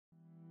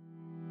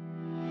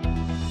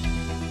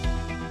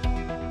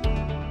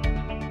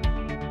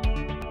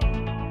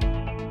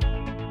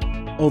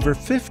Over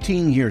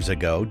 15 years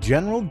ago,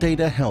 General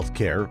Data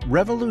Healthcare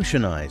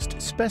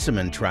revolutionized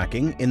specimen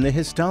tracking in the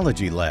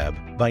histology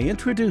lab by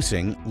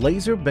introducing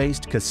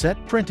laser-based cassette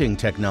printing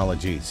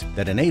technologies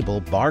that enable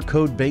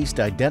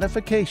barcode-based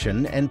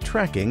identification and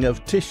tracking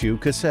of tissue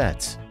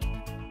cassettes.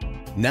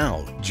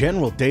 Now,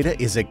 General Data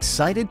is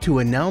excited to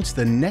announce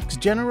the next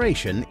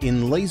generation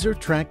in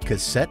LaserTrack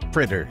cassette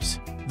printers,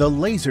 the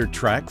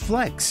LaserTrack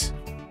FLEX.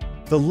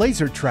 The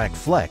LaserTrack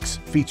FLEX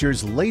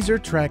features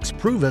LaserTrack's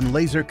proven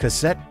laser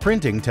cassette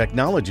printing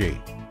technology,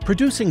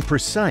 producing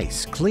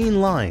precise, clean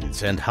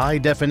lines and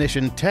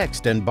high-definition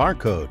text and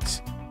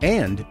barcodes,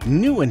 and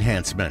new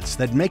enhancements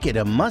that make it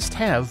a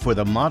must-have for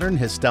the modern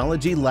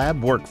histology lab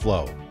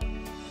workflow.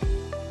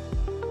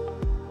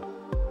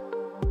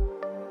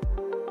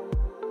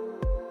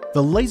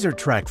 The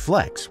LaserTrack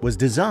FLEX was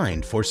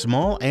designed for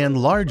small and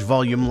large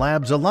volume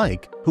labs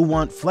alike who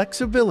want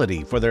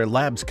flexibility for their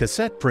lab's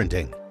cassette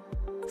printing,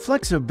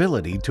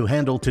 flexibility to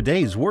handle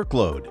today's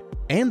workload,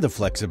 and the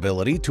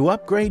flexibility to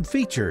upgrade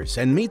features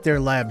and meet their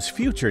lab's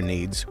future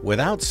needs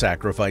without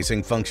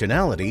sacrificing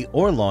functionality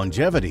or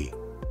longevity.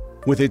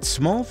 With its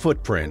small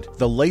footprint,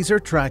 the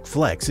LaserTrack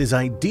FLEX is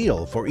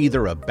ideal for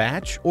either a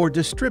batch or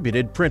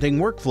distributed printing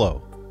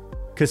workflow.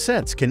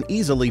 Cassettes can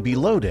easily be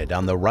loaded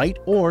on the right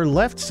or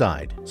left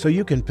side, so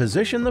you can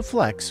position the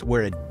FLEX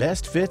where it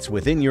best fits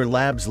within your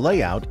lab's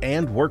layout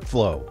and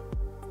workflow.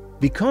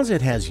 Because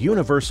it has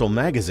universal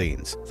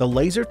magazines, the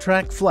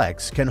LaserTrack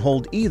FLEX can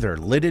hold either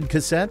lidded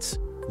cassettes,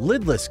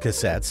 lidless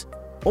cassettes,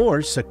 or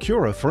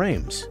Secura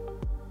frames.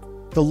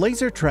 The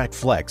LaserTrack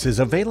FLEX is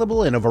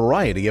available in a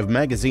variety of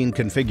magazine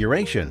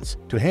configurations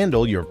to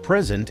handle your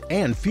present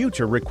and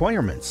future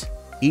requirements.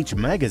 Each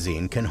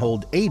magazine can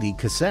hold 80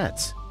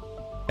 cassettes.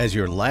 As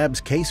your lab's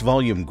case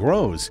volume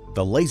grows,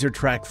 the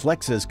LaserTrack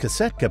FLEX's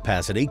cassette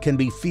capacity can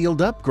be field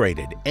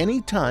upgraded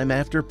anytime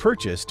after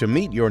purchase to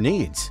meet your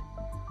needs.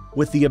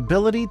 With the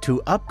ability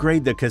to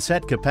upgrade the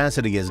cassette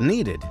capacity as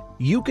needed,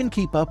 you can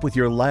keep up with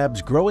your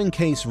lab's growing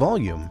case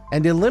volume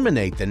and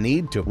eliminate the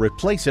need to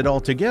replace it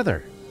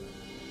altogether.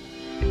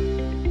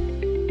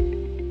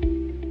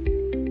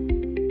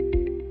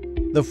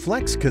 The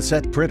FLEX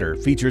cassette printer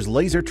features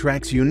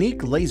LaserTrack's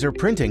unique laser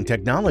printing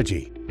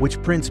technology,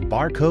 which prints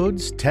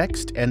barcodes,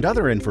 text, and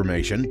other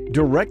information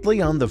directly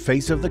on the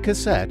face of the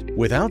cassette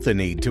without the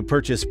need to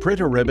purchase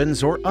printer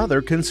ribbons or other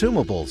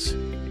consumables.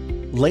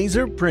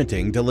 Laser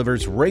printing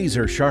delivers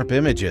razor-sharp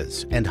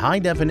images and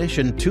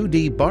high-definition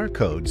 2D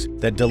barcodes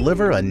that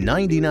deliver a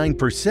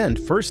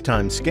 99%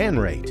 first-time scan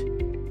rate.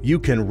 You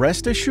can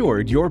rest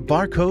assured your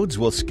barcodes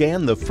will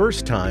scan the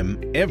first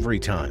time, every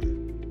time.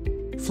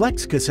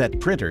 FLEX cassette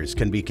printers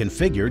can be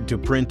configured to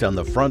print on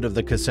the front of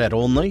the cassette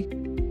only,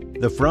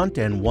 the front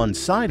and one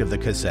side of the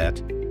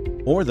cassette,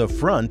 or the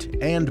front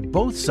and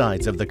both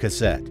sides of the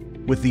cassette,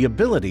 with the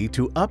ability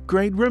to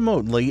upgrade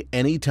remotely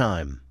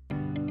anytime.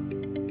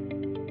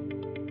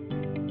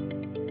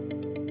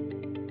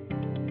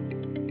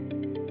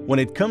 When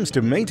it comes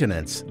to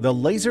maintenance, the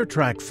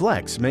LaserTrack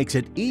FLEX makes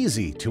it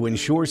easy to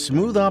ensure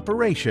smooth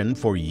operation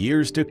for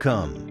years to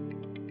come.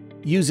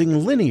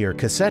 Using linear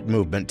cassette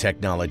movement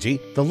technology,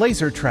 the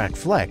LaserTrack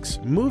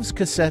FLEX moves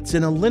cassettes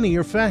in a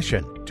linear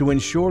fashion to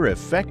ensure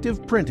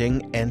effective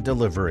printing and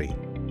delivery.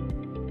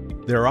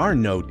 There are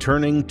no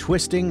turning,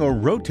 twisting, or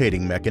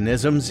rotating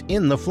mechanisms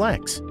in the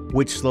FLEX,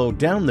 which slow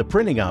down the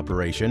printing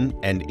operation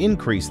and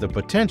increase the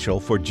potential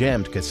for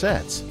jammed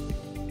cassettes.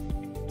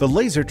 The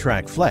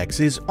LaserTrack FLEX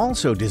is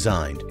also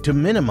designed to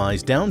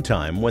minimize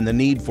downtime when the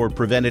need for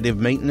preventative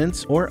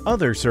maintenance or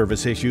other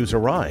service issues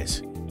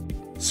arise.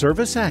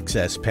 Service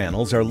access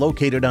panels are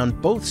located on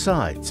both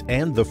sides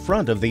and the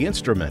front of the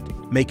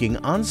instrument, making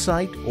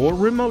on-site or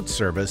remote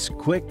service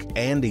quick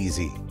and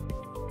easy.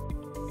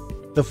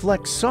 The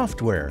FLEX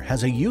software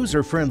has a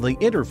user-friendly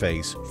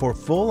interface for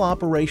full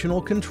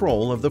operational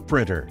control of the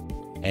printer,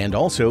 and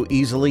also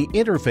easily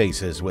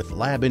interfaces with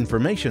lab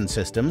information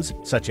systems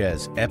such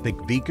as Epic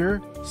Beaker,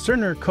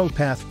 Cerner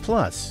Copath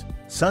Plus,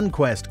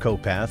 Sunquest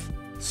Copath,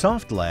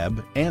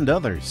 SoftLab, and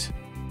others.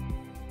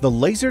 The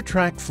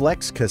LaserTrack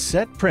FLEX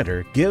cassette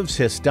printer gives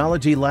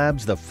histology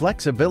labs the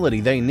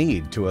flexibility they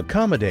need to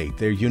accommodate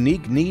their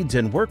unique needs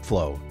and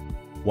workflow,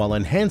 while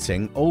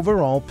enhancing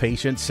overall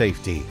patient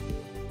safety.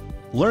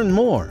 Learn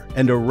more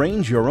and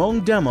arrange your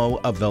own demo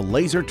of the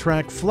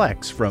LaserTrack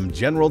FLEX from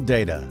General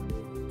Data.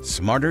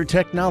 Smarter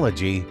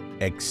technology,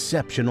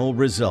 exceptional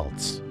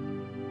results.